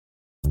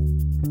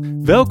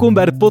Welkom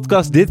bij de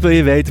podcast Dit Wil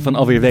Je Weten van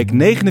alweer week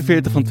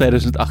 49 van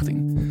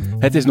 2018.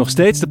 Het is nog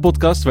steeds de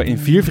podcast waarin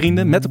 4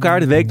 vrienden met elkaar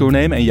de week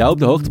doornemen en jou op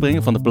de hoogte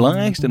brengen van het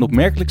belangrijkste en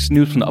opmerkelijkste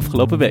nieuws van de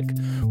afgelopen week.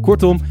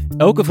 Kortom,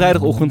 elke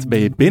vrijdagochtend ben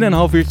je binnen een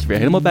half uurtje weer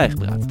helemaal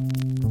bijgepraat.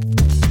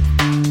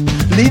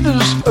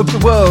 Leaders of the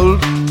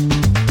world,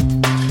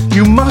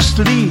 you must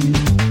lead.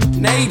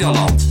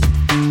 Nederland.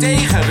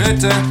 Tegen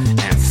Rutte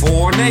en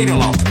voor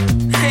Nederland.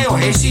 Geel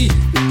hessie.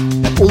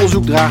 Het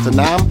onderzoek draagt de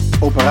naam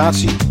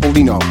Operatie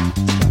Olino.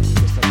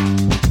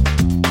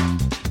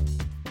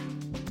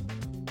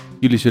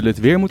 Jullie zullen het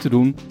weer moeten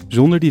doen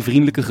zonder die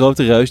vriendelijke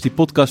grote reus, die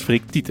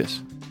podcastfreak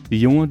Titus. Die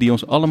jongen die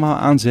ons allemaal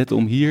aanzet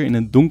om hier in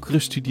een donkere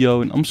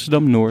studio in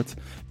Amsterdam-Noord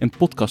een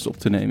podcast op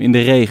te nemen in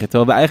de regen.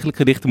 Terwijl we eigenlijk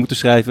gedichten moeten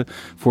schrijven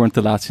voor een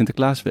te laat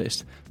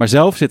Sinterklaasfeest. Maar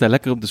zelf zit hij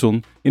lekker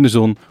in de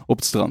zon op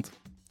het strand.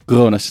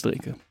 Corona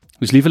strikken.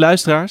 Dus lieve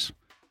luisteraars,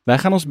 wij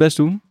gaan ons best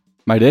doen.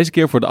 Maar deze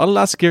keer voor de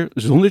allerlaatste keer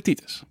zonder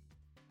Titus.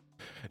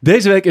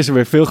 Deze week is er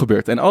weer veel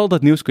gebeurd en al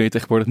dat nieuws kun je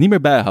tegenwoordig niet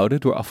meer bijhouden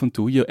door af en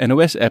toe je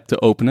NOS-app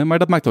te openen. Maar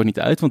dat maakt ook niet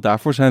uit, want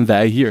daarvoor zijn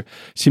wij hier.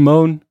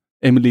 Simone,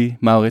 Emily,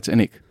 Maurits en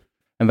ik.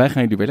 En wij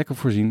gaan jullie weer lekker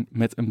voorzien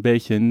met een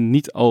beetje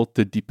niet al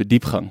te diepe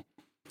diepgang.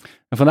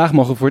 En vandaag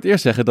mogen we voor het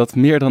eerst zeggen dat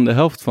meer dan de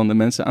helft van de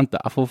mensen aan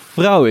tafel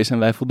vrouw is. En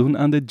wij voldoen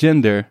aan de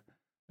gender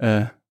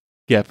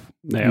gap.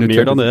 Nou ja,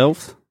 meer dan de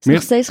helft. Het is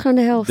nog steeds gewoon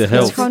de helft. De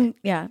helft. Het is gewoon,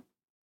 ja.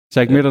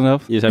 Zei ik meer dan de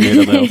helft? Je zei meer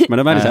dan de helft, maar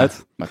dat maakt niet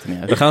uit. Maakt er niet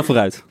uit. We gaan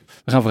vooruit.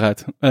 We gaan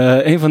vooruit.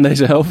 Een van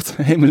deze helft.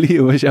 Emily,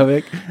 hoe was jouw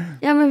week?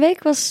 Ja, mijn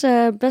week was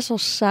best wel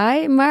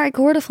saai. Maar ik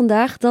hoorde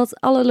vandaag dat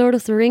alle Lord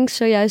of the Rings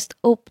zojuist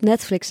op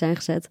Netflix zijn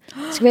gezet.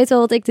 Dus ik weet wel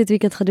wat ik dit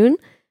weekend ga doen.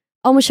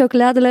 Al mijn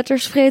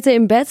chocoladeletters vreten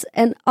in bed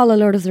en alle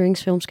Lord of the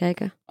Rings films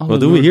kijken. Wat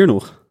doen we hier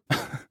nog?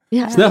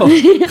 Ja. Snel,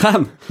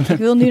 gaan! Ik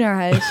wil nu naar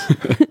huis.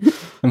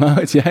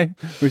 Maurits, jij?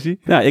 Hoe is ie?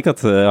 Ja, ik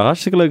had een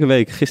hartstikke leuke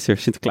week.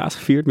 Gisteren Sinterklaas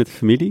gevierd met de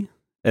familie.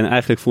 En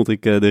eigenlijk vond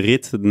ik de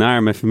rit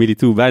naar mijn familie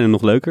toe bijna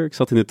nog leuker. Ik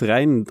zat in de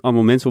trein,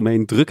 allemaal mensen om me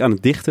heen druk aan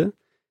het dichten.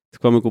 Toen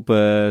kwam ik op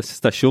het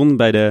station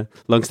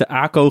langs de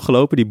ACO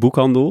gelopen, die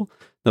boekhandel.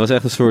 Dat was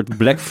echt een soort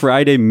Black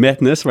Friday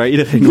madness, waar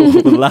iedereen nog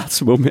op het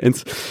laatste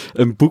moment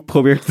een boek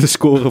probeerde te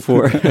scoren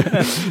voor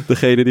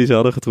degene die ze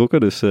hadden getrokken.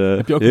 Dus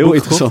Heb je ook heel een boek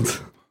interessant.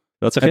 gekocht?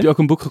 Wat zeg Heb je? je ook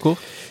een boek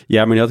gekocht?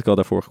 Ja, maar die had ik al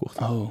daarvoor gekocht.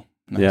 Oh,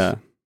 nice. Ja,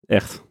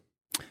 echt.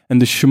 En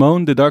de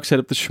Shimon, de Dark Side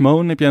of the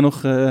Shimon, heb jij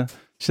nog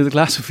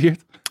Sinterklaas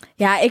gevierd?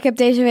 Ja, ik heb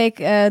deze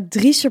week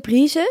 3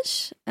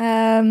 surprises.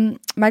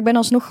 Maar ik ben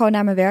alsnog gewoon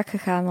naar mijn werk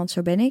gegaan, want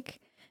zo ben ik.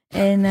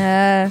 En,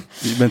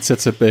 Je bent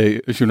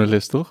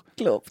ZZP-journalist, toch?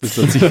 klopt. Dus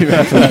dat zie je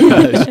weer vanuit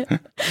huis.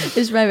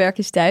 Dus mijn werk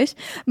is thuis.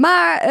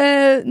 Maar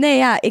nee,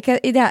 ja,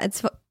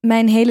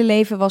 mijn hele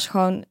leven was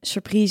gewoon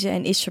surprise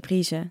en is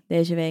surprise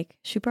deze week.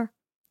 Super.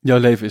 Jouw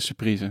leven is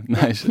surprise.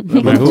 Nice.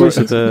 Maar hoe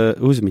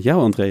is het met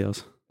jou,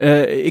 Andreas?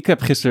 Ik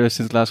heb gisteren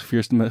Sinterklaas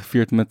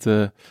gevierd met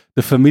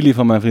de familie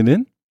van mijn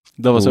vriendin.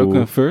 Dat was ook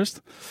een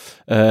first.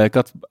 Ik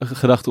had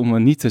gedacht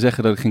om niet te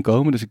zeggen dat ik ging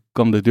komen. Dus ik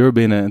kwam de deur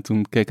binnen en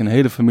toen keek een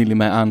hele familie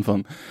mij aan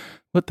van...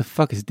 What the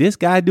fuck is this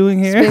guy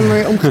doing here? Dus ben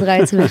weer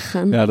omgedraaid en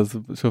weggegaan. Ja,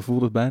 zo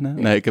voelde het bijna.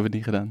 Nee, ik heb het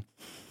niet gedaan.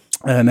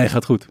 Nee,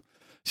 gaat goed.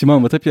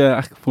 Simone, wat heb je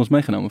eigenlijk voor ons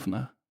meegenomen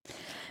vandaag?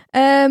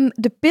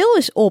 De pil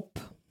is op.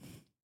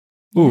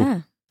 Oeh.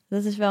 Ja,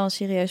 dat is wel een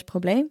serieus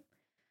probleem.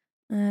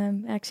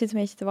 Ja, ik zit een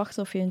beetje te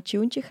wachten of je een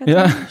tunetje gaat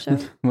Ja. doen of zo.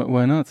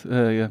 Why not?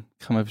 Ja, ik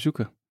ga hem even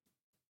zoeken.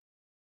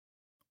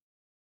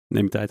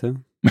 Neem je tijd, hè?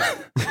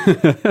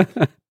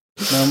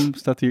 Waarom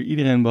staat hier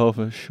iedereen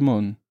behalve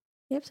Shimon?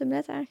 Je hebt hem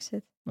net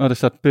aangezet. Oh, daar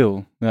staat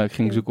pil. Ja, ik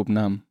ging zoeken op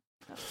naam.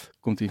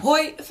 Komt-ie.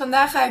 Hoi,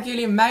 vandaag ga ik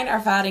jullie mijn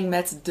ervaring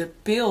met de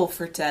pil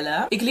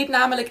vertellen. Ik liet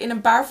namelijk in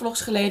een paar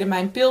vlogs geleden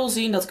mijn pil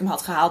zien, dat ik hem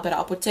had gehaald bij de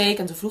apotheek.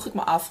 En toen vroeg ik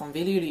me af van,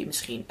 willen jullie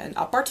misschien een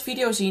aparte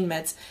video zien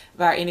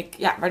waarin ik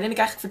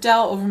eigenlijk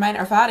vertel over mijn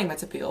ervaring met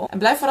de pil. En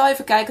blijf vooral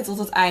even kijken tot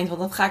het eind, want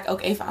dan ga ik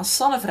ook even aan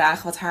Sanne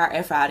vragen wat haar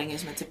ervaring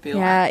is met de pil.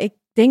 Ja, ik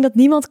denk dat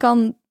niemand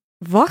kan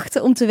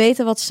wachten om te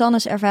weten wat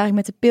Sanne's ervaring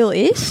met de pil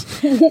is.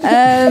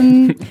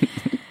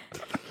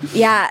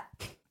 Ja,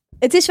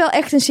 het is wel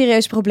echt een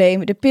serieus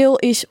probleem. De pil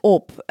is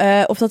op.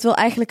 Of dat wil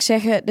eigenlijk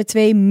zeggen, de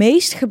 2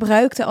 meest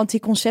gebruikte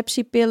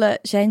anticonceptiepillen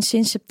zijn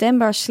sinds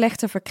september slecht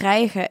te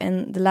verkrijgen.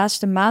 En de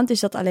laatste maand is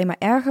dat alleen maar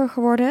erger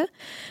geworden.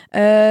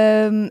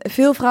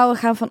 Veel vrouwen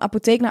gaan van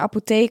apotheek naar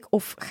apotheek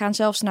of gaan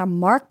zelfs naar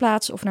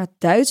Marktplaats of naar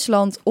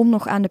Duitsland om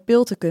nog aan de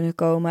pil te kunnen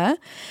komen.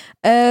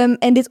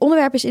 En dit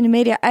onderwerp is in de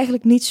media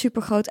eigenlijk niet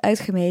super groot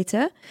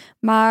uitgemeten.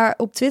 Maar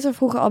op Twitter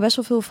vroegen al best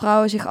wel veel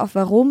vrouwen zich af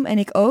waarom en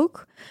ik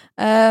ook.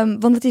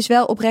 Want het is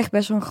wel oprecht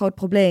best wel een groot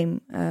probleem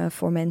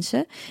voor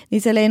mensen.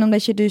 Niet alleen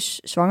omdat je dus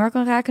zwanger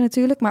kan raken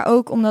natuurlijk, maar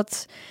ook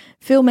omdat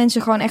veel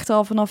mensen gewoon echt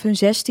al vanaf hun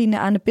 16e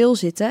aan de pil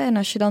zitten. En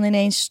als je dan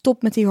ineens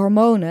stopt met die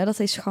hormonen, dat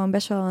is gewoon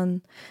best wel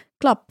een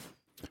klap.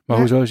 Maar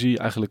hoezo zie je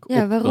eigenlijk op?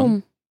 Ja,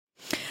 waarom?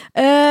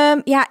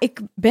 Ja,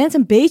 ik ben het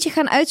een beetje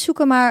gaan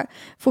uitzoeken, maar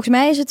volgens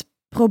mij is het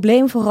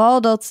probleem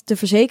vooral dat de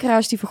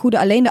verzekeraars die vergoeden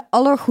alleen de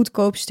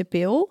allergoedkoopste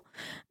pil.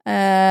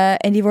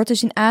 En die wordt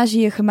dus in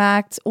Azië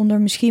gemaakt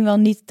onder misschien wel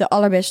niet de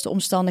allerbeste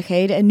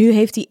omstandigheden. En nu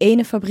heeft die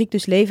ene fabriek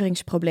dus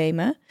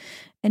leveringsproblemen.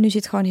 En nu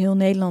zit gewoon heel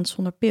Nederland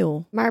zonder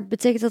pil. Maar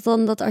betekent dat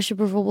dan dat als je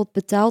bijvoorbeeld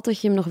betaalt,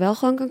 dat je hem nog wel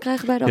gewoon kan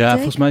krijgen bij de apotheek? Ja,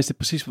 volgens mij is dit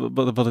precies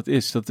wat het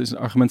is. Dat is een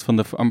argument van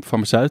de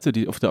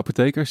farmaceuten of de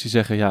apothekers. Die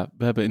zeggen, ja,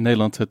 we hebben in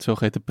Nederland het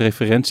zogeheten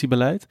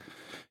preferentiebeleid.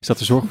 Is dat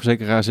de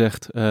zorgverzekeraar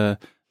zegt,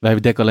 wij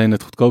dekken alleen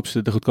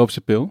de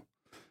goedkoopste pil.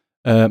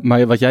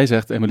 Maar wat jij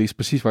zegt, Emily, is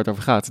precies waar het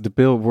over gaat. De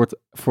pil wordt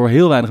voor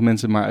heel weinig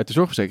mensen maar uit de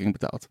zorgverzekering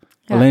betaald.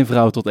 Ja. Alleen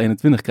vrouwen tot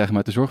 21 krijgen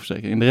hem uit de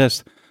zorgverzekering. En de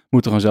rest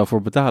moet er gewoon zelf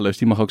voor betalen. Dus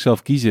die mag ook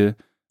zelf kiezen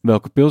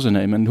welke pil ze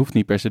nemen. En het hoeft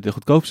niet per se de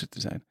goedkoopste te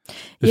zijn.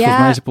 Dus volgens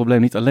mij is het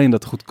probleem niet alleen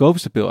dat de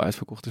goedkoopste pil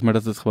uitverkocht is, maar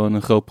dat het gewoon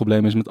een groot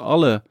probleem is met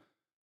alle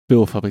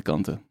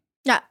pilfabrikanten.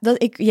 Ja,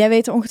 jij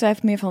weet er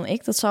ongetwijfeld meer van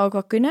ik. Dat zou ook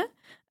wel kunnen.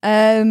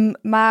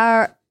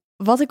 Maar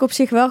wat ik op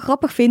zich wel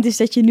grappig vind, is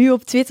dat je nu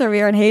op Twitter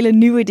weer een hele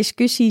nieuwe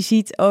discussie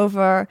ziet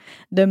over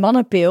de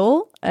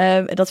mannenpil.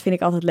 Dat vind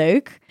ik altijd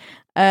leuk.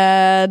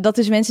 Dat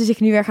dus mensen zich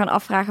nu weer gaan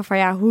afvragen van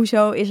ja,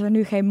 hoezo is er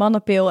nu geen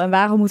mannenpil en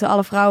waarom moeten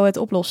alle vrouwen het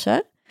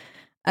oplossen?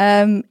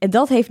 En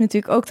dat heeft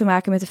natuurlijk ook te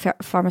maken met de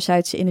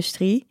farmaceutische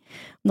industrie.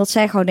 Omdat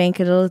zij gewoon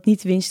denken dat het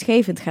niet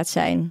winstgevend gaat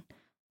zijn.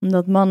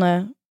 Omdat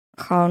mannen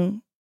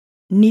gewoon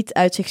niet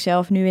uit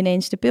zichzelf nu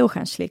ineens de pil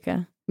gaan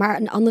slikken. Maar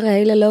een andere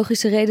hele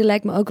logische reden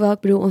lijkt me ook wel, ik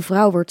bedoel, een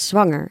vrouw wordt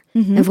zwanger.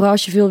 Mm-hmm. En vooral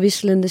als je veel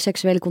wisselende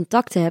seksuele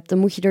contacten hebt, dan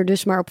moet je er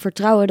dus maar op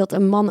vertrouwen dat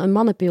een man een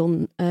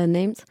mannenpil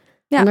neemt.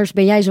 Ja. Anders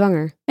ben jij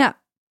zwanger.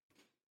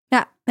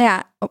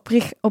 Ja,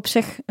 op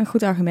zich een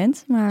goed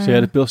argument. Maar Zou jij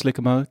de pil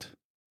slikken, Maud?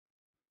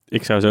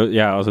 Ik zou zo,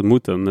 ja, als het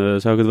moet, dan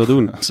zou ik het wel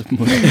doen. Als het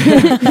moet.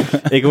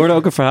 Ik hoorde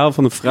ook een verhaal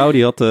van een vrouw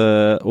die had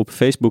op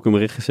Facebook een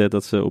bericht gezet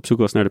dat ze op zoek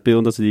was naar de pil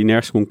en dat ze die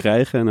nergens kon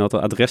krijgen. En had een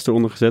adres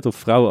eronder gezet of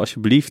vrouwen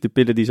alsjeblieft de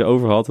pillen die ze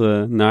over had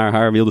naar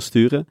haar wilden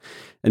sturen.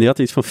 En die had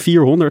iets van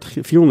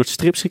 400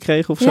 strips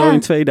gekregen of zo in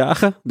 2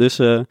 dagen. Dus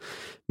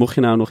mocht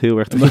je nou nog heel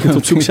erg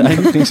op zoek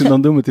zijn. Wat ging ze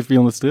dan doen met die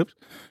 400 strips?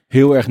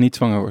 Heel erg niet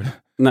zwanger worden.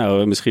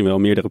 Nou, misschien wel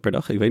meerdere per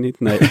dag, ik weet niet.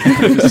 Nee.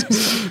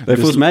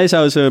 Volgens mij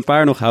zouden ze een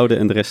paar nog houden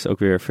en de rest ook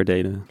weer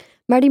verdelen.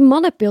 Maar die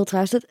mannenpil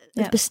trouwens,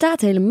 het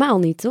bestaat helemaal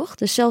niet, toch?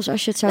 Dus zelfs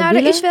als je het zou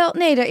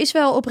willen... Er is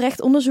wel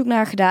oprecht onderzoek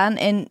naar gedaan.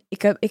 En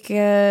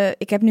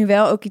ik heb nu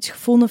wel ook iets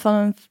gevonden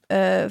van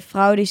een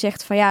vrouw die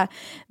zegt van ja,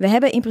 we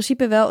hebben in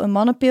principe wel een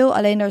mannenpil,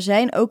 alleen er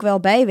zijn ook wel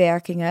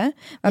bijwerkingen.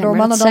 Waardoor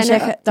mannen dan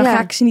zeggen, dan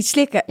ga ik ze niet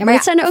slikken. Ja, maar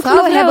het zijn er ook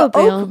vrouwen hebben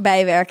pil. ook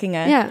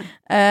bijwerkingen. Ja.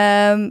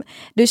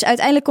 Dus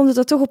uiteindelijk komt het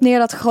er toch op neer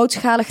dat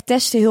grootschalig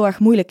testen heel erg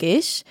moeilijk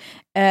is.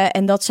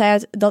 En dat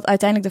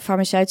uiteindelijk de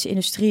farmaceutische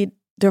industrie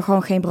er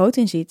gewoon geen brood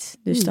in ziet.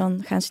 Dus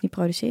dan gaan ze niet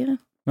produceren.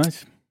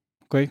 Nice.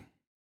 Oké.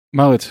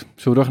 Maurits,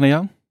 zullen we door naar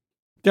jou?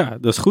 Ja,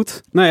 dat is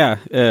goed. Nou ja,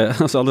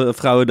 als alle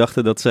vrouwen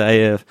dachten dat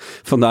zij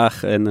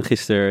vandaag en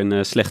gisteren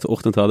een slechte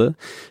ochtend hadden,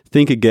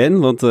 think again.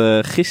 Want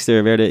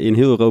gisteren werden in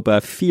heel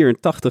Europa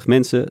 84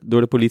 mensen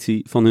door de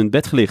politie van hun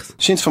bed gelicht.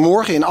 Sinds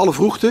vanmorgen in alle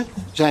vroegte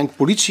zijn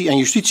politie en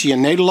justitie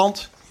in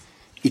Nederland,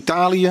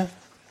 Italië,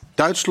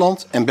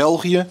 Duitsland en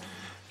België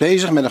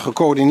bezig met een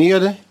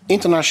gecoördineerde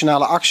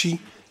internationale actie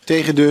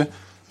tegen de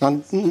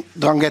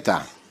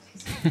Drangheta.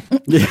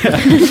 Ja,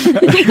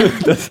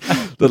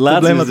 dat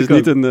laatste is dus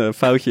niet een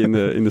foutje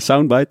in de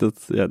soundbite.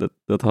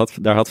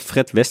 Daar had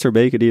Fred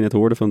Westerbeker, die je net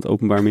hoorde van het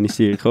Openbaar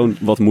Ministerie, gewoon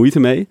wat moeite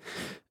mee.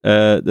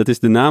 Dat is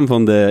de naam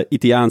van de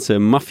Italiaanse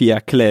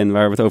maffia-clan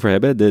waar we het over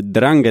hebben. De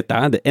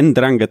Drangheta, de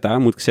Ndrangheta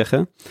moet ik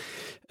zeggen.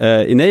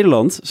 In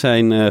Nederland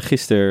zijn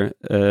gisteren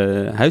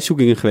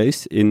huiszoekingen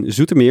geweest in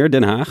Zoetermeer,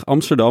 Den Haag,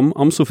 Amsterdam,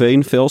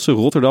 Amstelveen, Velsen,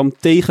 Rotterdam,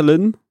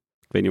 Tegelen.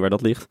 Ik weet niet waar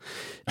dat ligt.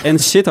 En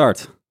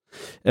Sittard.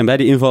 En bij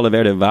de invallen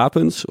werden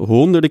wapens,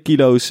 honderden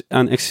kilo's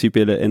aan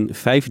ecstasypillen en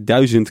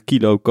 5000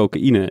 kilo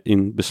cocaïne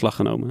in beslag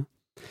genomen.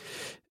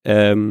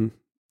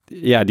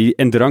 Die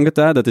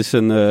Ndrangheta, dat is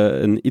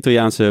een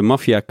Italiaanse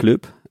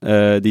maffiaclub,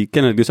 die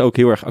kennelijk dus ook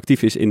heel erg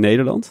actief is in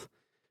Nederland.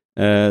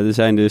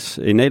 In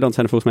Nederland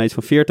zijn er volgens mij iets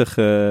van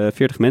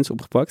 40 mensen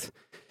opgepakt.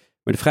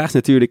 Maar de vraag is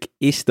natuurlijk,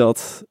 is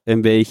dat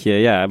een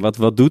beetje,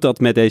 wat doet dat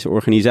met deze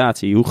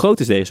organisatie? Hoe groot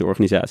is deze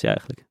organisatie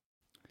eigenlijk?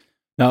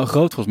 Nou,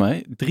 groot volgens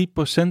mij.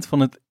 3% van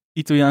het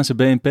Italiaanse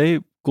BNP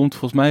komt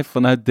volgens mij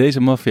vanuit deze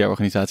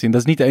maffia-organisatie. En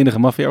dat is niet de enige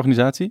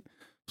maffia-organisatie.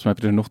 Volgens mij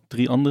heb je er nog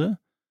 3 andere.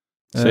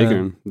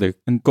 Zeker. De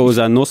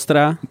Cosa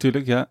Nostra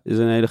natuurlijk, ja. Is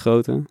een hele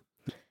grote.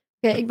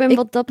 Ja, ik ben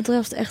wat dat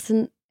betreft echt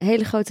een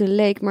hele grote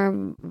leek. Maar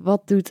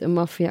wat doet een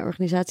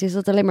maffia-organisatie? Is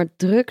dat alleen maar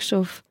drugs?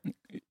 Of?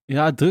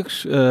 Ja,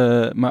 drugs,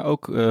 maar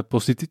ook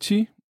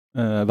prostitutie,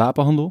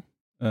 wapenhandel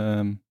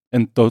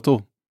en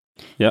total.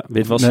 Ja,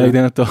 witwassen. Nee, ik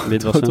denk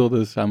dat total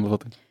de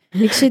samenvatting.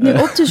 Ik zit nu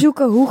op te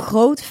zoeken hoe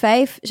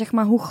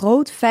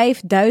groot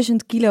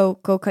 5000 kilo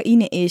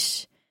cocaïne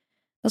is.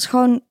 Dat is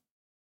gewoon,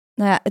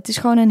 het is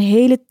gewoon een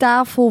hele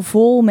tafel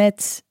vol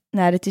met,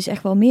 dit is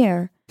echt wel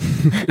meer.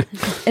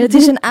 En het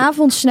is een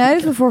avond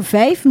snuiven voor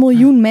 5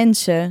 miljoen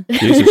mensen.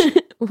 Jezus.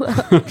 Wow.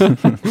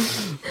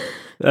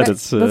 Ja,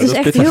 dat is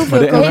echt heel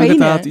veel cocaïne.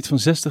 De had iets van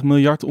 60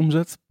 miljard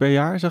omzet per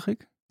jaar, zag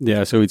ik.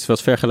 Ja, zoiets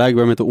was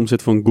vergelijkbaar met de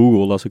omzet van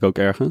Google, las ik ook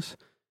ergens.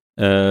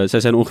 Zij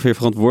zijn ongeveer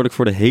verantwoordelijk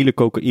voor de hele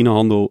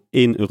cocaïnehandel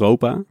in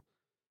Europa.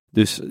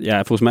 Dus ja,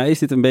 volgens mij is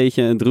dit een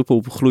beetje een druppel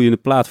op een gloeiende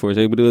plaat voor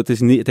ze. Ik bedoel,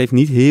 het heeft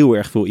niet heel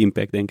erg veel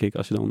impact, denk ik,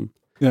 als je dan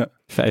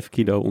 5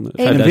 kilo onder...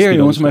 En weer,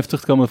 jongens, om even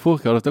terug te komen, de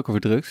vorige keer hadden we het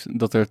ook over drugs.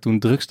 Dat er toen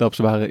drugstaps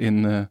waren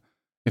in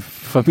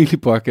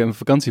familieparken en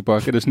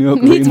vakantieparken. Dus nu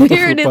ook weer iemand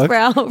weer dit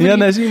opgepakt. verhaal. Ja,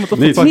 nee, is iemand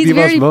opgepakt. Niet Die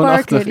weer was die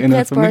woonachtig parken, die in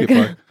een pretparken.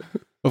 familiepark.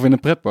 Of in een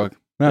pretpark.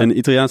 Ja. Een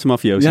Italiaanse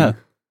mafiosi. Ja.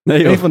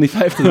 Nee, Een van die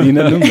 50 die je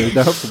net noemde, is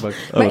daar opgepakt.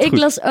 Maar ik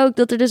las ook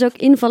dat er dus ook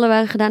invallen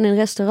waren gedaan in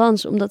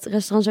restaurants. Omdat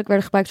restaurants ook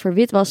werden gebruikt voor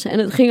witwassen. En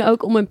het ging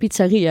ook om een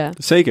pizzeria.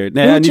 Zeker.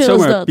 Nee, Hoe niet chill is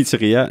zomaar dat? een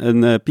pizzeria.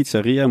 Een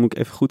pizzeria, moet ik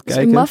even goed Dus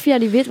kijken. een maffia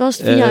die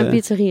witwast via een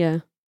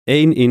pizzeria.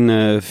 Eén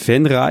in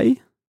Venray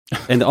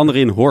en de andere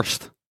in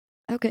Horst.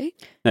 Oké.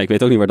 Nee, ik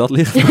weet ook niet waar dat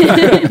ligt.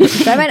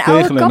 Bij mijn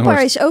oude Tegelen en kapper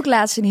Horst. is ook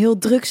laatst een heel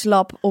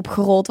drugslab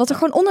opgerold. Wat er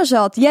gewoon onder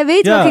zat. Jij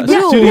weet Ja, wat ik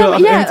bedoel. Studio Ja,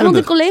 want 21.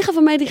 een collega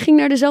van mij die ging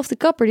naar dezelfde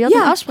kapper. Die had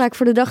Ja. een afspraak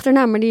voor de dag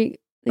daarna, maar die...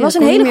 Het was een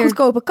kon niet hele meer.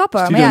 goedkope kapper.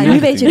 Maar Studio ja, nu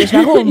weet je dus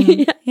waarom.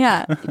 Ja.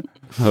 Ja.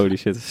 Holy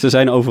shit. Ze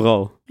zijn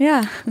overal.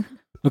 Ja.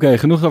 Oké,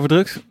 genoeg over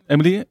drugs.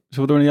 Emily, zullen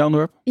we door naar jouw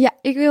onderwerp? Ja,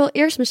 ik wil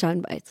eerst mijn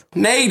soundbite.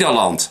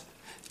 Nederland.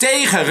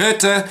 Tegen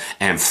Rutte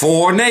en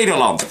voor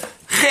Nederland.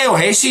 Geel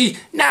hessie.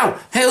 Nou,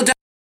 heel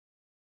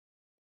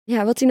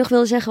Ja, wat hij nog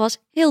wilde zeggen was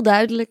heel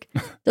duidelijk.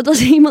 Dat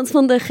was iemand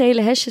van de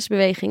gele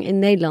hesjesbeweging in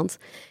Nederland.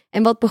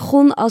 En wat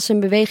begon als een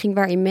beweging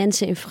waarin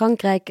mensen in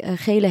Frankrijk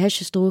gele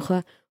hesjes droegen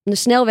om de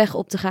snelweg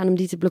op te gaan om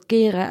die te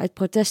blokkeren uit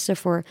protesten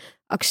voor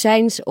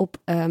accijns op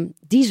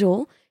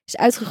diesel, is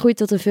uitgegroeid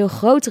tot een veel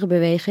grotere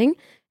beweging.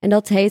 En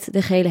dat heet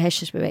de gele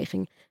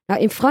hesjesbeweging.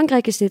 Nou, in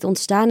Frankrijk is dit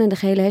ontstaan en de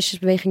gele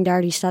hesjesbeweging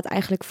daar die staat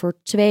eigenlijk voor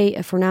twee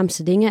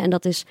voornaamste dingen. En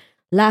dat is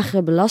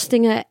lagere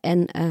belastingen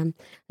en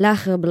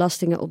lagere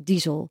belastingen op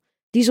diesel.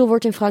 Diesel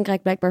wordt in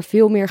Frankrijk blijkbaar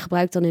veel meer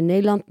gebruikt dan in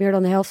Nederland. Meer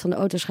dan de helft van de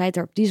auto's rijdt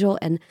daar op diesel.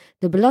 En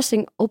de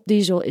belasting op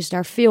diesel is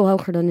daar veel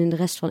hoger dan in de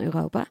rest van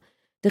Europa.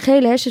 De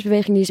gele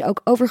hesjesbeweging die is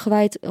ook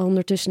overgewaaid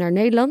ondertussen naar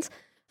Nederland.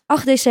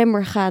 8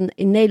 december gaan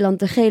in Nederland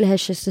de gele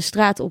hesjes de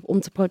straat op om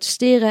te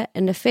protesteren.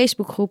 En de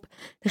Facebookgroep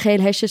De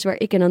Gele Hesjes, waar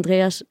ik en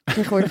Andreas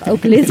tegenwoordig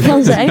ook lid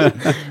van zijn.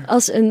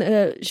 Als een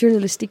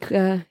journalistiek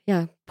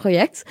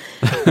project.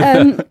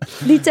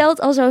 Die telt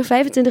al zo'n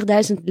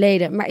 25.000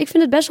 leden. Maar ik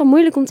vind het best wel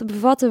moeilijk om te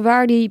bevatten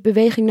waar die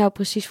beweging nou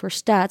precies voor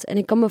staat. En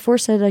ik kan me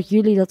voorstellen dat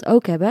jullie dat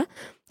ook hebben.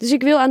 Dus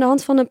ik wil aan de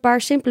hand van een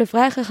paar simpele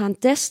vragen gaan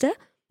testen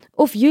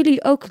of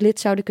jullie ook lid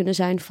zouden kunnen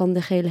zijn van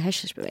de gele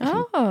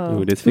hesjesbeweging.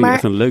 Dit vind Maar- ik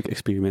echt een leuk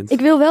experiment. Ik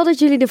wil wel dat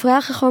jullie de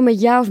vragen gewoon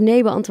met ja of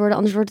nee beantwoorden,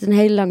 anders wordt het een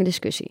hele lange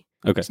discussie.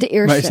 Oké. Dus de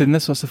eerste. Maar is dit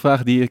net zoals de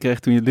vraag die je kreeg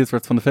toen je lid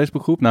werd van de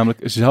Facebookgroep? Namelijk,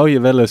 zou je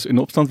wel eens in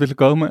opstand willen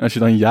komen? En als je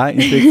dan ja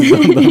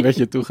intikte, dan werd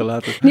je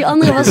toegelaten. Die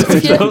andere was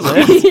of je... Dat was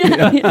echt?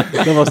 Ja.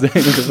 Ja, dat was de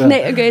enige vraag.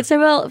 Nee, oké, het zijn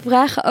wel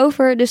vragen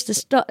over dus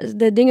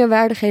de dingen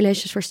waar de gele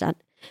hesjes voor staan.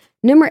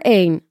 Nummer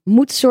 1.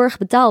 Moet zorg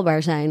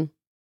betaalbaar zijn?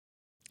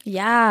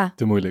 Ja.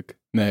 Te moeilijk.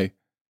 Nee.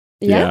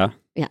 Ja?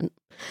 Ja.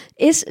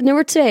 Is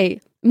nummer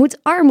 2. Moet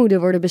armoede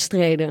worden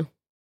bestreden?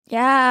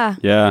 Ja.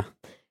 Ja.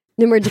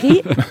 Nummer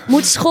 3.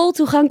 Moet school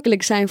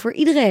toegankelijk zijn voor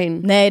iedereen?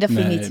 Nee, dat vind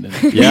ik Nee,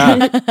 niet. nee.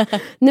 Ja.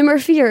 Nummer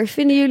 4.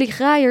 Vinden jullie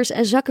graaiers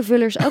en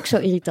zakkenvullers ook zo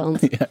irritant?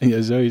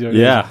 Ja, sowieso.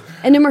 Ja.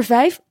 En nummer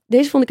 5.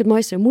 Deze vond ik het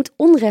mooiste. Moet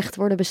onrecht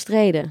worden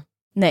bestreden?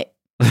 Nee.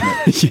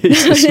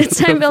 Jezus. Dit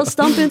zijn wel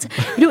standpunten.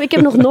 Ik bedoel, ik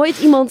heb nog nooit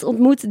iemand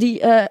ontmoet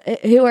die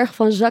heel erg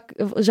van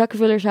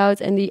zakkenvullers houdt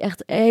en die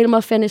echt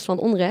helemaal fan is van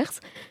onrecht.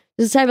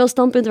 Dus het zijn wel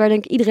standpunten waar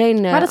denk ik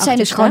iedereen Maar dat zijn achter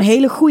dus staat. gewoon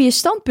hele goede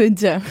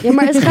standpunten. Ja,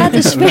 maar het gaat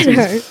dus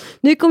verder.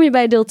 Nu kom je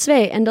bij deel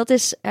 2 en dat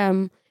is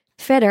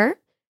verder.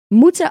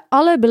 Moeten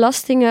alle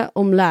belastingen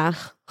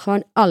omlaag?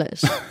 Gewoon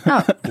alles.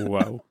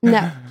 Wauw.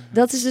 Nou,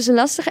 dat is dus een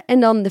lastige. En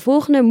dan de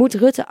volgende. Moet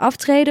Rutte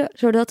aftreden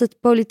zodat het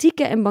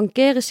politieke en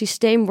bankaire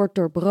systeem wordt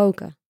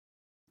doorbroken?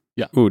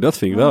 Dat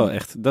vind ik wel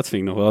echt, dat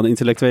vind ik nog wel een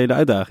intellectuele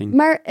uitdaging.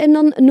 Maar en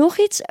dan nog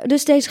iets.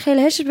 Dus deze gele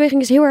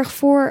hesjesbeweging is heel erg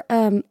voor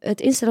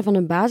het instellen van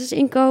een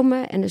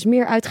basisinkomen. En dus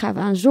meer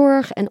uitgaven aan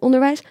zorg en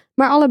onderwijs.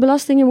 Maar alle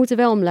belastingen moeten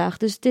wel omlaag.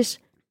 Dus het is...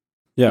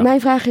 Ja. Mijn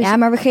vraag is... Ja,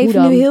 maar we hoe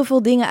geven dan? nu heel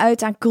veel dingen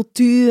uit aan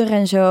cultuur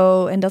en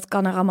zo. En dat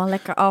kan er allemaal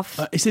lekker af.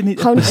 Maar is dit niet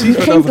Gewoon precies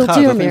wat geen over gaat?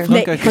 cultuur Dat in meer.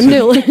 Frankrijk Nee, is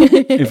van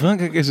het- nul. In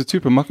Frankrijk is het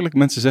super makkelijk.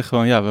 Mensen zeggen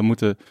gewoon, ja, we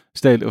moeten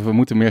stelen of we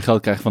moeten meer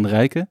geld krijgen van de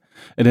rijken.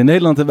 En in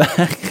Nederland hebben we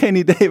eigenlijk geen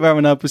idee waar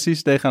we nou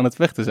precies tegen aan het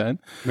vechten zijn.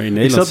 Maar in Ik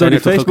Nederland zat zijn door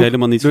er die toch ook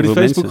helemaal niet door die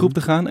zoveel mensen.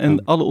 Facebookgroep te gaan en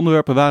Oh. alle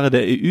onderwerpen waren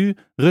de EU,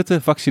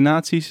 Rutte,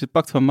 vaccinaties, het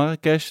pact van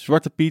Marrakesh,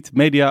 Zwarte Piet,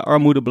 media,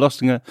 armoede,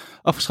 belastingen,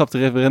 afgeschafte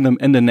referendum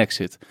en de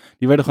Nexit.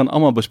 Die werden gewoon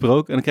allemaal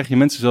besproken en dan krijg je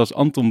mensen zoals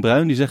Anton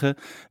Bruin die zeggen,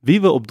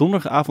 wie wil op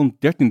donderdagavond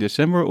 13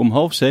 december om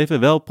 6:30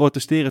 wel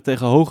protesteren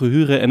tegen hoge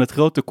huren en het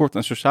groot tekort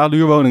aan sociale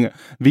huurwoningen?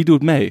 Wie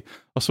doet mee?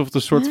 Alsof het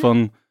een soort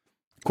van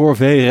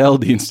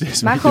corvée-ruildienst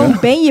is. Maar weet je wel?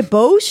 gewoon, ben je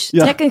boos?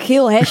 Ja. Trek een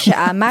geel hesje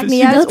aan. Maakt niet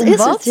Precies. uit Dat om is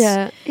wat.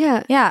 het,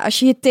 ja. Ja, als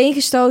je je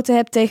tegengestoten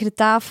hebt tegen de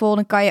tafel,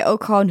 dan kan je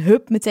ook gewoon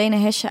meteen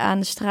een hesje aan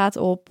de straat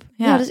op.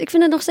 Ja, dus ik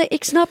vind het nog steeds...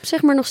 Ik snap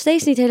zeg maar nog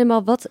steeds niet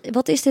helemaal...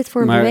 Wat is dit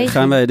voor een Maar beweging?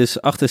 gaan wij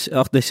dus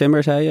 8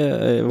 december, zei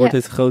je, wordt Ja.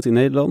 dit groot in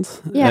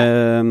Nederland. Ja.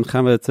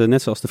 Gaan we het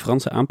net zoals de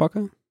Fransen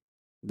aanpakken?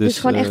 Dus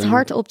gewoon echt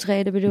hard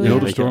optreden bedoel je?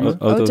 Beeldenstormen.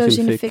 Auto's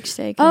in de fik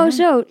steken. Oh,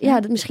 zo. Ja,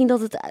 misschien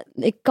dat het...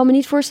 Ik kan me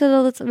niet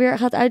voorstellen dat het weer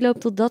gaat uitlopen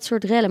tot dat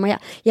soort rellen. Maar ja,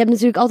 je hebt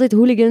natuurlijk altijd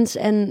hooligans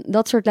en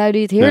dat soort lui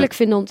die het heerlijk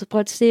vinden om te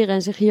protesteren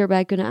en zich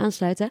hierbij kunnen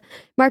aansluiten.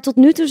 Maar tot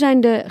nu toe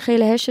zijn de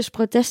gele hesjes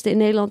protesten in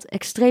Nederland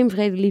extreem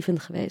vredelievend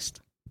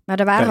geweest. Maar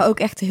er waren ook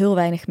echt heel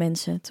weinig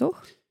mensen,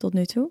 toch? Tot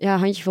nu toe. Ja,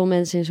 handjevol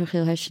mensen in zo'n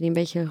geel hesje die een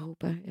beetje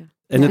roepen. Ja.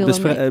 En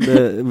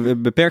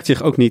het beperkt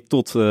zich ook niet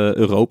tot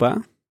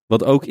Europa.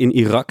 Want ook in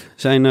Irak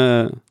zijn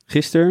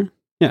gisteren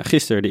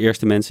de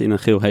eerste mensen in een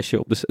geel hesje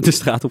op de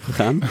straat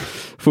opgegaan.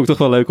 Vond ik toch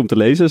wel leuk om te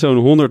lezen. Zo'n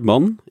 100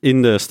 man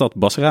in de stad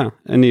Basra.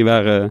 En die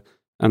waren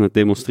aan het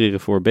demonstreren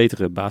voor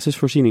betere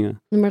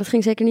basisvoorzieningen. Maar dat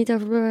ging zeker niet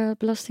over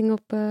belasting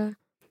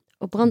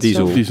op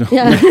brandstof. Diesel.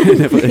 Ja.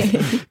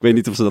 Ik weet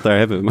niet of ze dat daar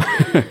hebben.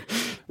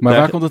 Maar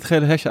waar komt het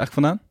gele hesje eigenlijk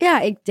vandaan?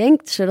 Ja, ik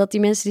denk zodat die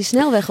mensen die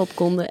snelweg op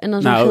konden en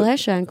dan zo'n geel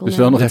hesje aan konden. Dus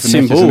wel nog even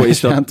het symbool is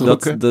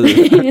dat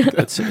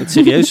het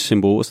serieuze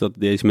symbool is dat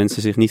deze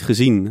mensen zich niet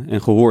gezien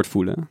en gehoord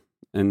voelen.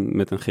 En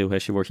met een geel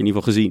hesje word je in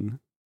ieder geval gezien.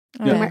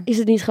 Ja, maar is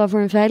het niet gewoon voor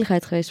hun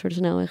veiligheid geweest voor de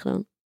snelweg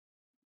dan?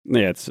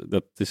 Nou ja,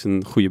 dat is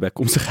een goede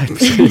bijkomstigheid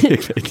misschien.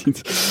 Ik weet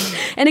niet.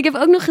 En ik heb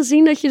ook nog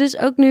gezien dat je dus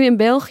ook nu in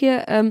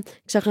België...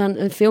 ik zag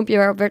een filmpje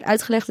waarop werd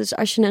uitgelegd... dus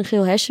als je een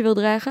geel hesje wil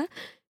dragen...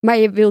 maar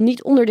je wil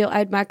niet onderdeel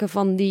uitmaken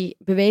van die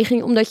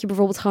beweging... omdat je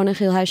bijvoorbeeld gewoon een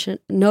geel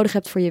hesje nodig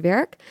hebt voor je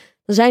werk...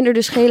 dan zijn er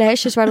dus gele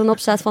hesjes waar dan op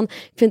staat van...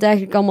 ik vind het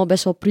eigenlijk allemaal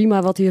best wel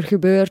prima wat hier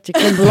gebeurt. Ik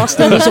vind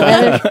belasting niet zo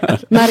erg.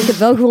 Maar ik heb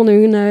wel gewoon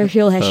een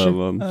geel hesje. Oh,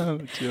 man.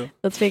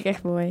 Dat vind ik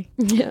echt mooi.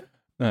 Ja.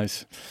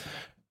 Nice.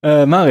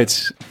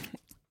 Maurits,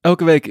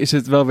 elke week is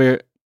er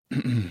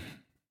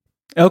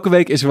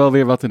wel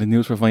weer wat in het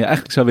nieuws waarvan je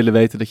eigenlijk zou willen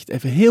weten dat je het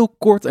even heel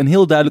kort en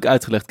heel duidelijk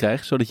uitgelegd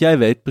krijgt, zodat jij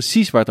weet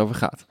precies waar het over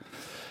gaat.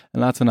 En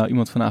laten we nou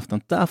iemand vanavond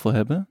aan tafel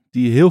hebben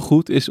die heel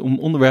goed is om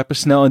onderwerpen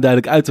snel en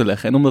duidelijk uit te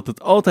leggen. En omdat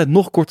het altijd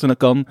nog korter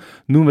kan,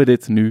 noemen we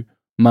dit nu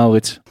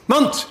Maurits.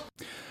 Mand!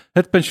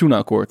 Het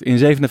pensioenakkoord in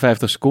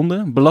 57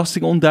 seconden,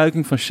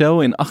 belastingontduiking van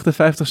Shell in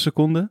 58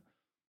 seconden.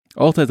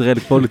 Altijd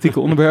redelijk politieke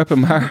onderwerpen,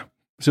 maar zullen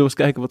we eens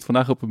kijken wat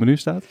vandaag op het menu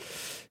staat?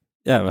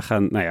 Ja, we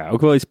gaan,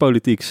 ook wel iets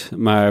politieks,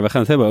 maar we gaan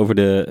het hebben over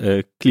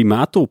de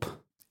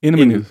klimaattop. In een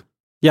minuut.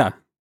 Ja,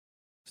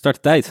 start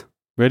de tijd.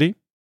 Ready?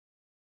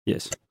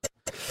 Yes.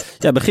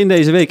 Ja, begin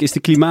deze week is de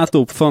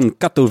klimaattop van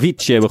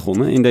Katowice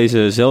begonnen. In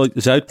deze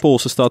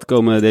Zuidpoolse stad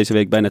komen deze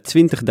week bijna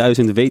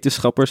 20.000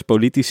 wetenschappers,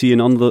 politici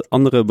en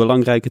andere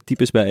belangrijke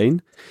types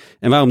bijeen.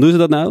 En waarom doen ze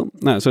dat nou?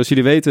 Nou, zoals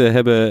jullie weten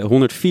hebben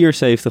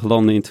 174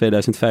 landen in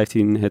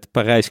 2015 het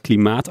Parijs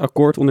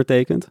Klimaatakkoord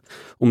ondertekend.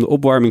 Om de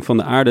opwarming van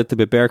de aarde te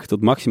beperken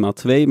tot maximaal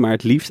 2, maar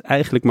het liefst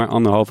eigenlijk maar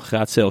 1,5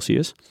 graad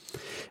Celsius.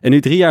 En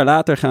nu 3 jaar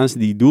later gaan ze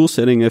die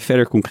doelstellingen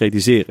verder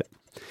concretiseren.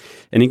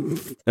 En in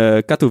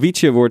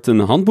Katowice wordt een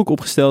handboek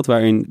opgesteld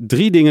waarin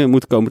 3 dingen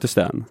moeten komen te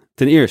staan.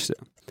 Ten eerste,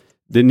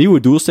 de nieuwe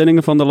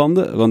doelstellingen van de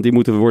landen, want die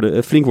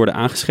moeten flink worden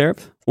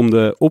aangescherpt. Om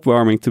de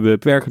opwarming te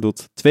beperken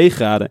tot 2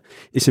 graden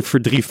is een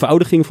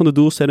verdrievoudiging van de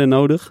doelstellingen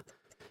nodig.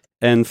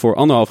 En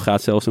voor 1,5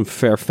 graad zelfs een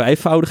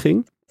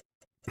vervijfvoudiging.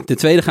 Ten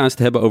tweede gaan ze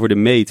het hebben over de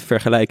meet-,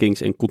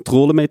 vergelijkings- en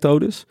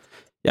controlemethodes.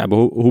 Ja,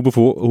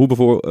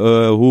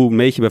 hoe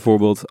meet je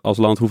bijvoorbeeld als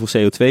land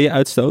hoeveel CO2 je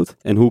uitstoot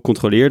en hoe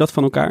controleer je dat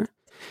van elkaar?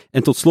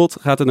 En tot slot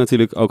gaat het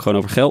natuurlijk ook gewoon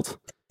over geld.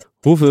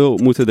 Hoeveel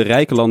moeten de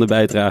rijke landen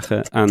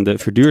bijdragen aan de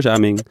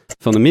verduurzaming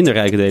van de minder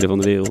rijke delen van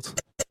de wereld?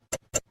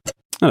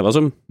 Nou, dat was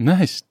hem.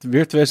 Nice.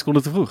 Weer 2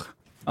 seconden te vroeg.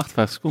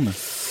 58 seconden.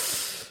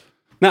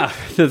 Nou,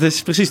 dat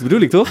is precies de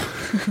bedoeling, toch?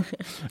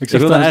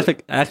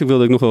 Eigenlijk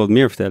wilde ik nog wel wat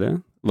meer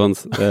vertellen.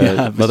 Want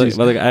wat ik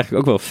eigenlijk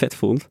ook wel vet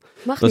vond...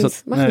 Mag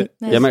niet. Nee.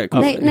 Ja, maar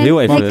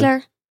heel even. Nee,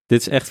 klaar.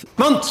 Dit is echt...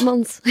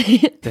 Mand!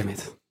 Damn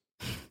it.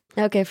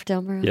 Oké,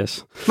 vertel maar.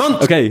 Yes.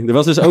 Oké, er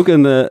was dus ook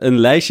een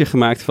lijstje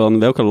gemaakt van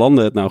welke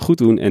landen het nou goed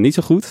doen en niet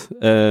zo goed.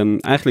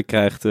 Eigenlijk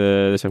krijgt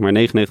zeg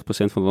maar 99%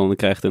 van de landen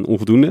krijgt een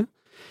onvoldoende.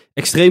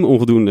 Extreem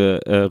onvoldoende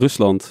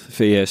Rusland,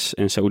 VS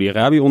en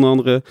Saudi-Arabië onder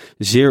andere.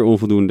 Zeer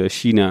onvoldoende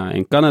China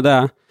en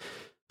Canada.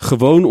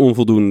 Gewoon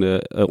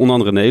onvoldoende onder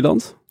andere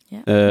Nederland.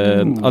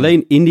 Ja.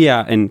 Alleen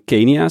India en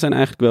Kenia zijn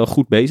eigenlijk wel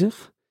goed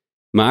bezig.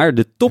 Maar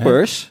de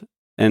toppers,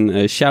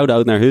 en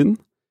shout-out naar hun,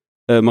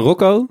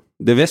 Marokko,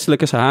 de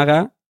Westelijke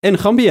Sahara en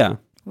Gambia.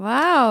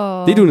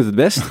 Wauw. Die doen het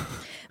best.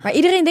 Maar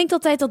iedereen denkt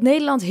altijd dat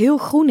Nederland heel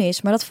groen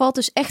is, maar dat valt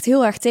dus echt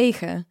heel erg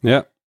tegen.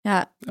 Ja.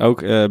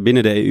 Ook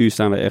binnen de EU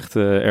staan we echt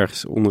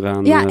ergens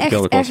onderaan. Ja,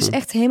 ergens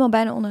echt helemaal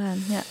bijna onderaan.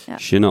 Ja.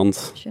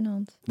 Gênant.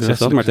 Zeg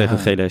dat maar tegen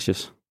gele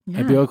hesjes. Ja.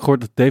 Heb je ook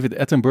gehoord dat David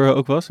Attenborough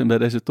ook was bij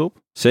deze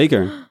top?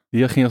 Zeker.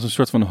 Die ging als een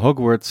soort van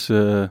Hogwarts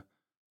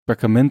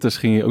perkamentus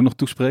ging je ook nog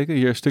toespreken.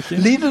 Hier een stukje.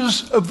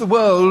 Leaders of the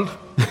world,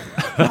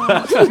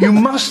 you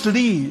must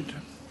lead.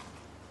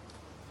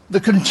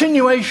 The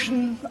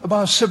continuation of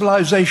our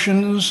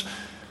civilizations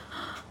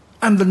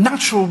and the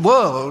natural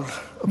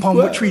world upon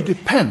which we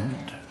depend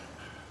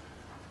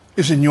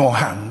is in your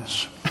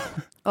hands.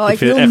 Oh, ik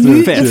wil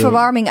nu de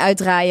verwarming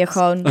uitdraaien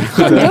gewoon.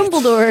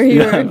 Dumbledore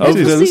hier. Ja,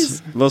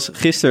 overigens was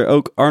gisteren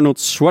ook Arnold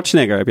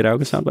Schwarzenegger. Heb je daar ook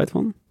een soundbite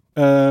van?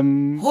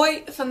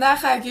 Hoi, vandaag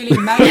ga ik jullie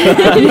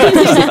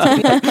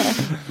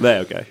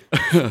Nee, oké.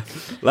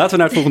 Laten we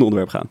naar het volgende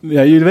onderwerp gaan.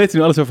 Ja, jullie weten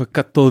nu alles over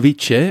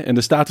Katowice en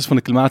de status van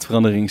de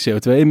klimaatverandering,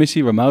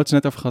 CO2-emissie, waar Maud het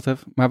net over gehad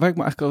heeft. Maar waar ik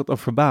me eigenlijk altijd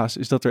over verbaas,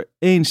 is dat er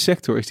één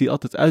sector is die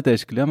altijd uit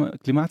deze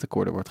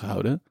klimaatakkoorden wordt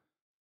gehouden.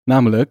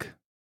 Namelijk...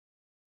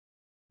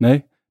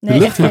 Nee, de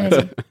luchtvaart.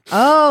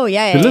 Oh,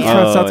 ja. De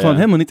luchtvaart staat gewoon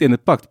helemaal niet in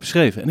het pact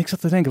beschreven. En ik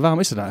zat te denken, waarom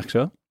is dat eigenlijk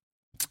zo?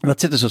 En dat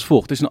zit dus als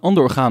volgt. Het is een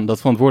ander orgaan dat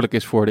verantwoordelijk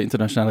is voor de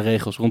internationale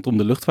regels rondom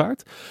de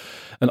luchtvaart.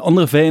 Een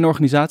andere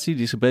VN-organisatie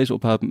die zich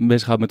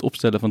bezighoudt met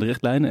opstellen van de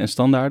richtlijnen en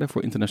standaarden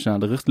voor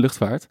internationale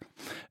luchtvaart.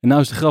 En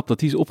nou is de grap dat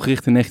die is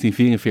opgericht in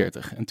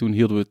 1944. En toen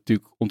hielden we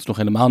natuurlijk ons nog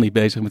helemaal niet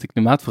bezig met de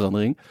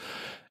klimaatverandering.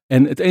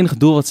 En het enige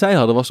doel wat zij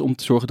hadden was om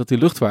te zorgen dat die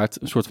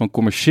luchtvaart een soort van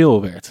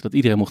commercieel werd. Dat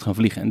iedereen mocht gaan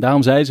vliegen. En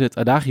daarom zeiden ze, het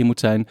adagium moet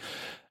zijn...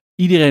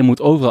 Iedereen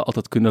moet overal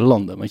altijd kunnen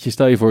landen. Want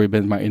stel je voor, je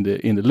bent maar in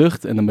de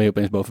lucht en dan ben je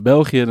opeens boven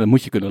België. Dan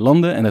moet je kunnen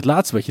landen. En het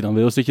laatste wat je dan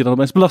wil is dat je dan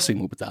opeens belasting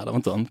moet betalen.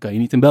 Want dan kan je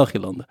niet in België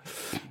landen.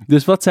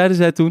 Dus wat zeiden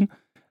zij toen?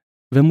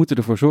 We moeten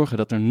ervoor zorgen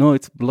dat er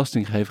nooit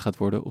belasting gegeven gaat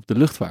worden op de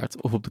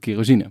luchtvaart of op de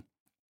kerosine.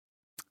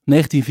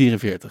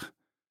 1944.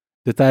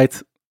 De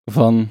tijd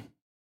van...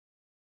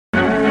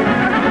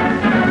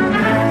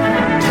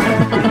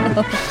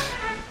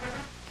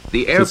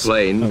 The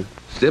airplane,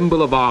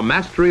 symbol of our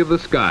mastery of the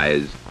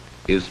skies,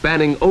 is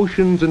spanning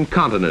oceans and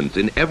continents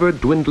in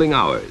ever-dwindling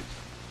hours,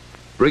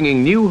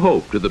 bringing new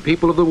hope to the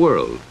people of the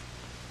world,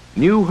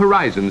 new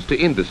horizons to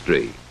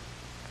industry,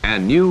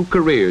 and new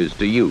careers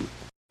to youth.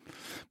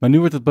 Maar nu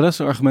wordt het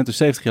belastingargument dus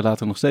 70 jaar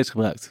later nog steeds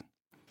gebruikt.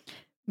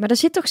 Maar er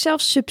zit toch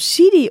zelfs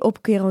subsidie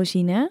op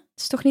kerosine?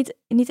 Het is toch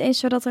niet eens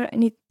zo dat er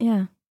niet...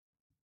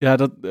 Ja,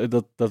 dat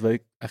weet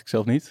ik eigenlijk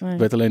zelf niet. Nee. Ik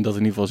weet alleen dat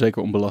het in ieder geval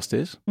zeker onbelast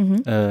is.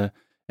 Mm-hmm.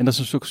 En dat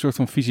is een soort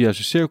van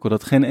visieuze cirkel.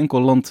 Dat geen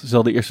enkel land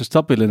zal de eerste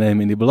stap willen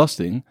nemen in die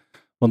belasting.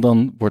 Want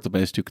dan wordt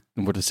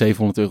het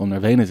 €700 om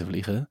naar Wenen te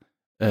vliegen.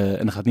 En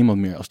dan gaat niemand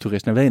meer als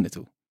toerist naar Wenen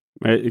toe.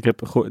 Maar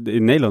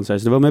in Nederland zijn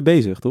ze er wel mee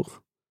bezig,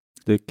 toch?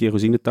 De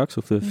kerosinetax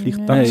of de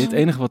vliegtax? Nee, het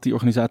enige wat die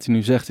organisatie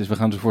nu zegt is... we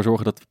gaan ervoor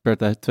zorgen dat per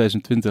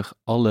 2020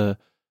 alle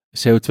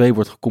CO2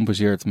 wordt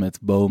gecompenseerd met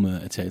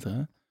bomen, et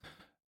cetera.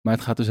 Maar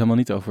het gaat dus helemaal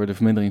niet over de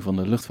vermindering van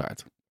de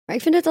luchtvaart. Maar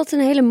ik vind het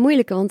altijd een hele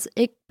moeilijke, want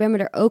ik ben me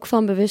er ook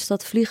van bewust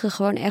dat vliegen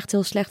gewoon echt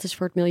heel slecht is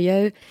voor het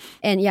milieu.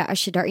 En ja,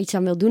 als je daar iets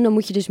aan wil doen, dan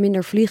moet je dus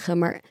minder vliegen.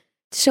 Maar het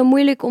is zo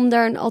moeilijk om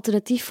daar een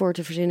alternatief voor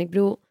te verzinnen. Ik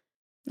bedoel...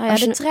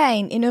 de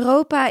trein. In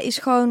Europa is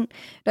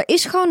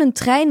gewoon een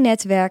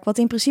treinnetwerk wat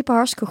in principe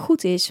hartstikke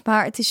goed is.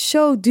 Maar het is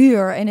zo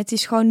duur en het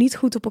is gewoon niet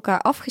goed op elkaar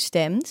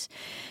afgestemd.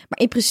 Maar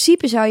in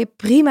principe zou je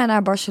prima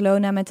naar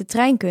Barcelona met de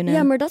trein kunnen.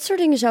 Ja, maar dat soort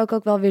dingen zou ik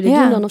ook wel willen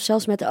doen dan. Of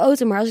zelfs met de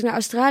auto. Maar als ik naar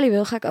Australië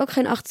wil, ga ik ook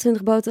geen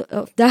 28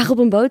 dagen op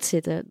een boot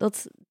zitten.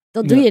 Dat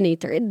doe je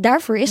niet.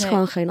 Daarvoor is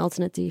gewoon geen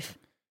alternatief.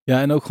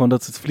 Ja, en ook gewoon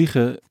dat het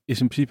vliegen is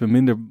in principe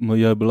minder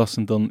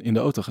milieubelastend dan in de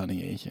auto gaan in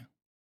je eentje.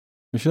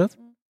 Wist je dat?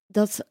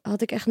 Dat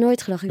had ik echt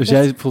nooit gedacht.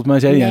 Volgens mij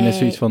zei jij net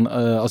zoiets van,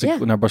 als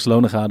ik naar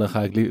Barcelona ga, dan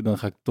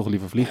ga ik toch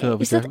liever vliegen.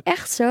 Is dat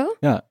echt zo?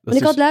 Ja. Want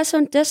ik had laatst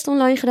zo'n test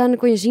online gedaan, dan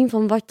kon je zien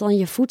van wat dan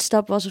je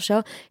voetstap was of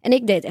zo. En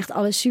ik deed echt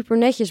alles super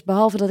netjes,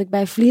 behalve dat ik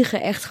bij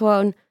vliegen echt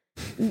gewoon,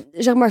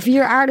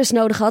 4 aardes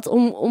nodig had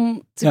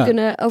om te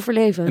kunnen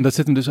overleven. En dat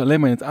zit hem dus alleen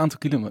maar in het aantal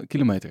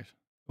kilometers.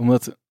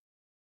 Omdat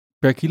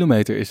per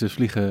kilometer is dus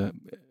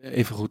vliegen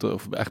even goed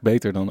of echt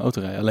beter dan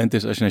autorijden. Alleen het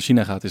is, als je naar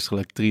China gaat, is het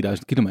gelijk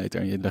 3000 kilometer.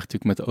 En je legt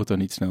natuurlijk met de auto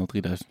niet snel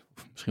 3000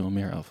 of misschien wel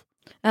meer af.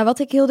 Nou, wat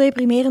ik heel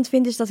deprimerend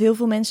vind, is dat heel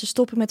veel mensen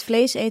stoppen met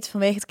vlees eten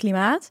vanwege het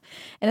klimaat.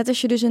 En dat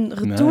als je dus een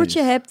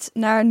retourtje hebt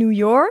naar New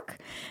York,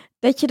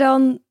 dat je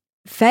dan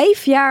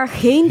 5 jaar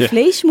geen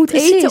vlees moet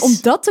eten om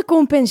dat te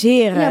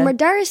compenseren. Ja, maar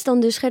daar is dan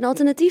dus geen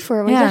alternatief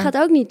voor. Want jij gaat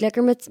ook niet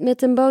lekker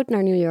met een boot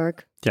naar New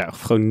York. Ja,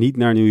 of gewoon niet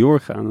naar New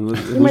York gaan.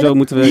 Hoezo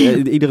moeten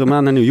we iedere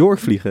maand naar New York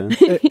vliegen?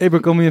 We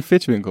komen in een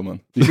Fitchwinkel,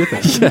 man. Die zit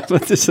er. Ja,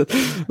 wat is dat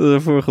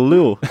voor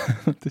gelul?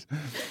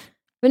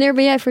 Wanneer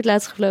ben jij voor het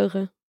laatst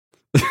gevlogen?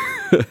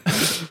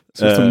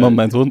 Zoals een man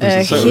bij het hond.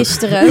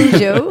 Gisteren,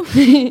 zo.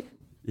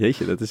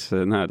 Jeetje,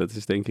 dat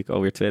is denk ik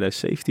alweer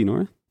 2017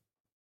 hoor.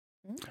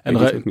 En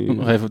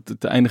nog even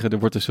te eindigen, er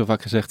wordt dus zo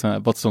vaak gezegd,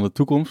 wat is dan de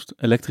toekomst?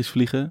 Elektrisch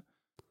vliegen.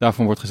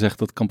 Daarvan wordt gezegd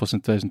dat kan pas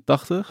in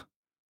 2080.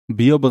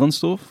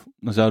 Biobrandstof.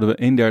 Dan zouden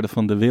we 1/3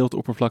 van de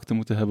wereldoppervlakte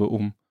moeten hebben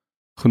om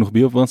genoeg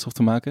biobrandstof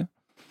te maken.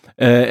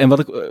 En wat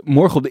ik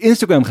morgen op de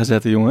Instagram ga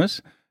zetten,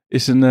 jongens,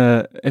 is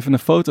even een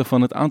foto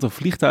van het aantal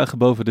vliegtuigen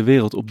boven de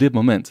wereld op dit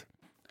moment.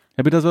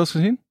 Heb je dat wel eens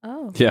gezien?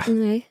 Oh. Ja.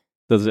 Nee.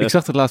 Dat is ik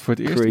zag het laatst voor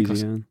het eerst.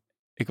 Crazy,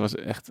 ik was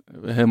echt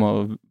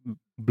helemaal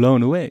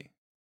blown away.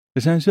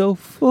 Er zijn zo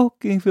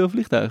fucking veel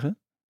vliegtuigen.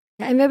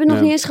 Ja, en we hebben het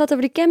nog niet eens gehad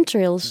over de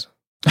chemtrails.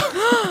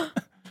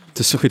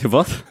 Sorry, de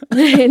wat?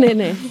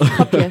 Nee.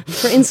 Grapje.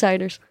 Voor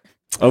insiders.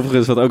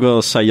 Overigens, wat ook wel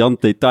een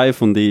saillant detail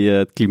van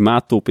die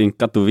klimaattop in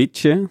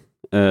Katowice.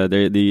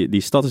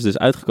 Die stad is dus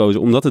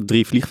uitgekozen omdat het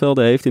 3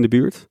 vliegvelden heeft in de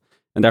buurt.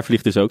 En daar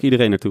vliegt dus ook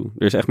iedereen naartoe.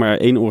 Er is echt maar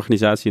 1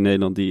 organisatie in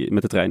Nederland die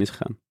met de trein is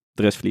gegaan.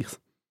 De rest vliegt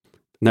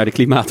naar de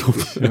klimaattop.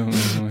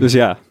 Dus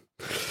ja,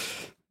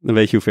 dan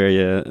weet je hoe ver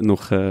je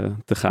nog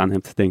te gaan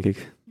hebt, denk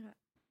ik.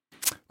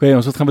 Oké,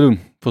 jongens, wat gaan we doen?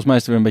 Volgens mij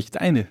is het weer een beetje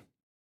het einde.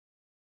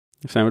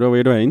 Zijn we er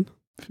weer doorheen?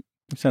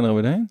 We zijn er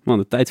alweer doorheen. Man,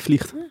 de tijd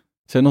vliegt. Zijn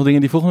er nog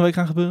dingen die volgende week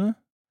gaan gebeuren?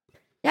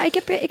 Ja,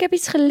 ik heb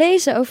iets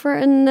gelezen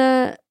over een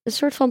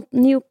soort van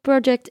nieuw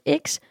Project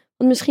X.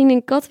 Wat misschien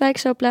in Katwijk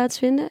zou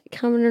plaatsvinden. Ik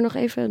ga me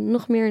er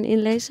nog meer in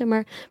inlezen.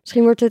 Maar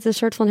misschien wordt het een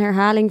soort van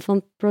herhaling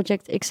van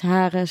Project X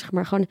Haren. Zeg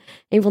maar gewoon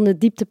een van de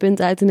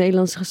dieptepunten uit de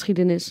Nederlandse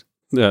geschiedenis.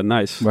 Ja,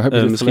 nice. Waar heb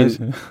je dit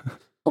gelezen?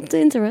 Op de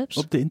interwebs.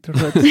 Op de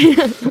internet.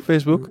 Op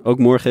Facebook. Ook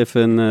morgen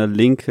even een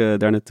link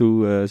daar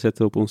naartoe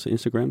zetten op onze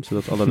Instagram.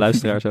 Zodat alle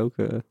luisteraars ook...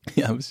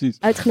 Ja, precies.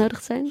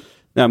 Uitgenodigd zijn.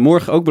 Ja,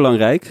 morgen ook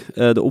belangrijk.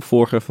 De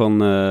opvolger van,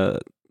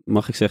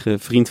 mag ik zeggen,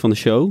 vriend van de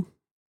show.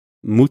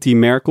 Moetie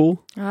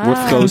Merkel wordt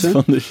verkozen.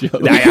 Van de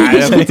show. Ja,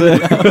 goed.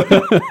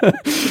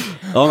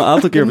 Al een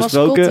aantal keer De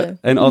besproken. mascotte.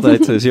 En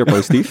altijd zeer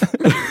positief.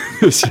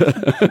 Dus,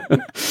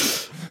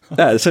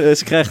 ja,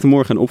 ze krijgt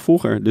morgen een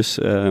opvolger. Dus...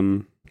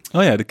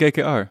 Oh ja, de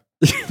KKR.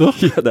 Toch?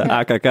 Ja, de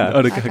AKK.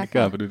 Oh, de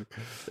KKK bedoel ik.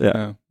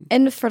 Ja.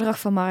 En het verdrag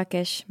van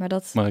Marrakesh. Maar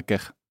dat...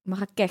 Marrakech.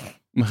 Marrakech.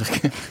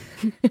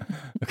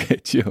 Oké,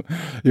 chill.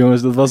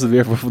 Jongens, dat was het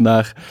weer voor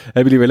vandaag.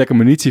 Hebben jullie weer lekker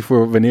munitie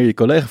voor wanneer je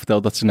collega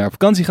vertelt dat ze naar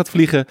vakantie gaat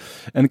vliegen?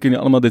 En dan kun je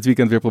allemaal dit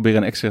weekend weer proberen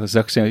een extra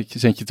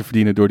zakcentje te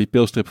verdienen door die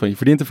pilstrip van je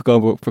vriendin te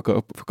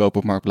verkopen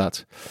op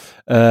Marktplaats.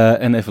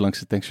 En even langs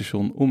het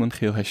tankstation om een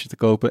geel hesje te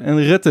kopen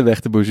en Rutte weg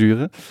te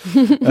bonjuren.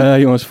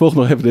 Jongens, volg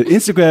nog even de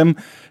Instagram.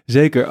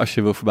 Zeker als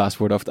je wil verbaasd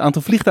worden over het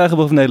aantal vliegtuigen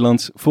boven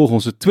Nederland. Volg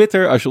onze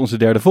Twitter als je onze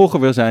derde volger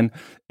wil zijn.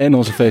 En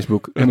onze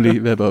Facebook.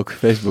 Emily, we hebben ook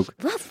Facebook.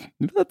 Wat?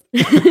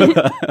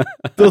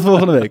 Tot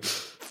volgende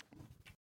week.